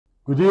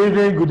Good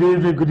evening, good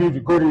evening, good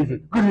evening, good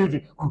evening, good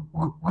evening.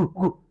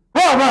 Who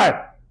am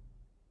I?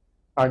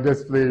 I'm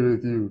just playing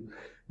with you.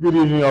 Good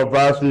evening,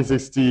 Obra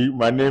 360.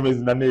 My name is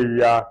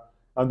Naneria.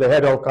 I'm the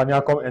head of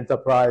Kanyacom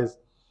Enterprise,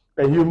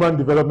 a human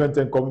development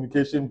and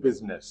communication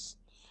business.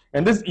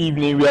 And this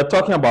evening, we are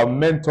talking about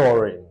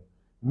mentoring.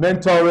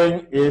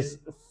 Mentoring is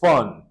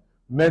fun.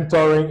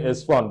 Mentoring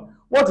is fun.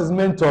 What is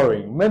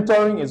mentoring?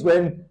 Mentoring is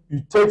when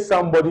you take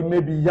somebody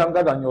maybe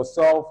younger than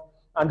yourself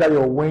under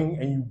your wing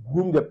and you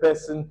groom the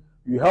person,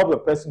 you help the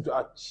person to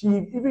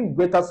achieve even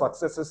greater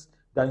successes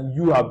than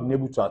you have been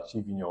able to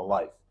achieve in your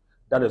life.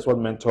 That is what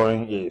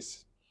mentoring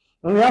is.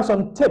 And we have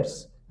some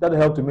tips that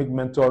help to make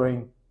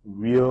mentoring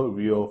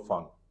real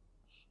fun.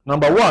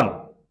 Number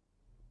one,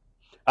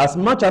 as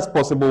much as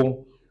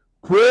possible,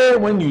 pray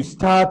when you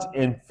start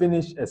and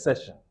finish a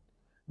session.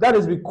 That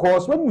is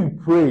because when you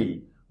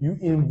pray, you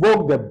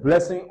invoke the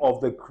blessing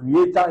of the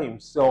Creator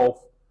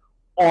himself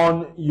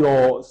on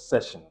your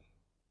session.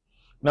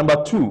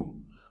 Number two,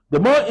 the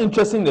more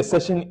interesting the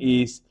session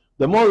is,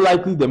 the more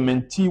likely the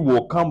mentee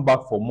will come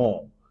back for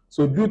more.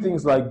 So do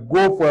things like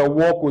go for a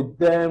walk with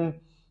them,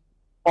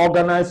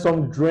 organize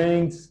some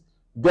drinks,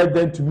 get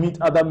them to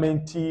meet other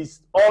mentees.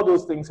 All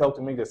those things help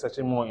to make the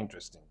session more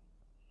interesting.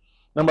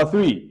 Number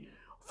three,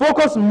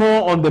 focus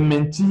more on the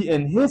mentee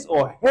and his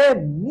or her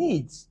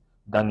needs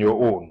than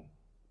your own.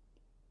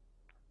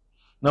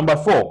 Number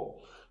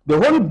four, the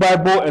Holy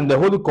Bible and the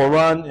Holy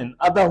Quran and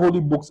other holy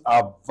books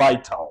are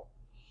vital.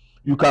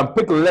 You can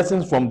pick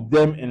lessons from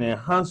them and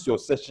enhance your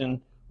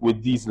session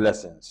with these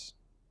lessons.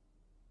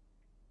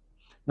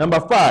 Number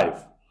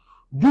five,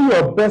 do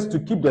your best to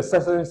keep the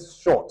sessions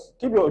short.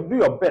 Do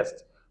your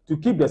best to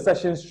keep the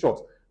sessions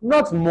short,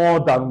 not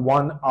more than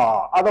 1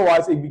 hour.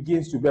 Otherwise, it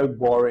begins to get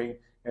boring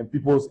and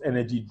people's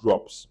energy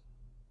drops.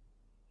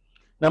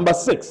 Number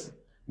six,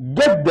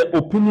 get the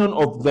opinion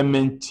of the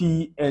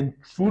mentee and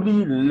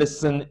truly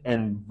listen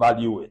and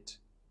value it.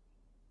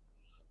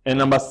 And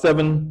number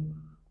seven,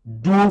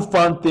 do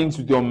fun things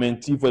with your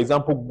mentee. For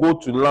example, go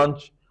to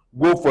lunch,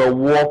 go for a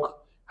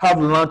walk,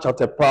 have lunch at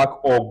a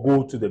park, or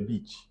go to the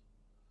beach.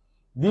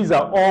 These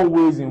are all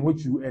ways in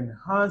which you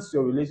enhance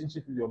your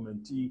relationship with your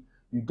mentee.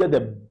 You get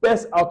the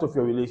best out of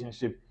your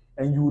relationship,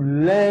 and you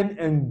learn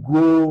and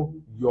grow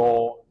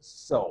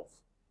yourself.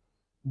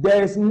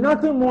 There is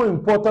nothing more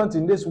important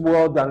in this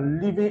world than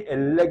leaving a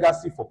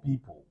legacy for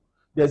people.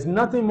 There's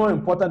nothing more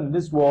important in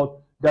this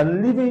world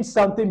than leaving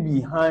something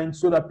behind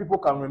so that people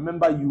can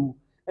remember you,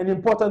 and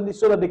importantly,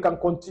 so that they can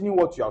continue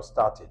what you have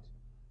started.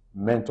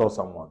 Mentor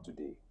someone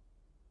today.